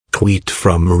tweet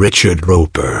from Richard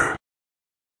Roeper.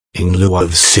 In lieu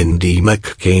of Cindy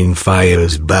McCain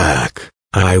fires back,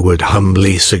 I would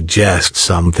humbly suggest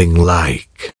something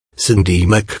like, Cindy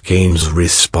McCain's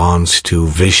response to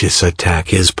vicious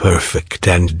attack is perfect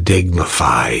and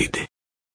dignified.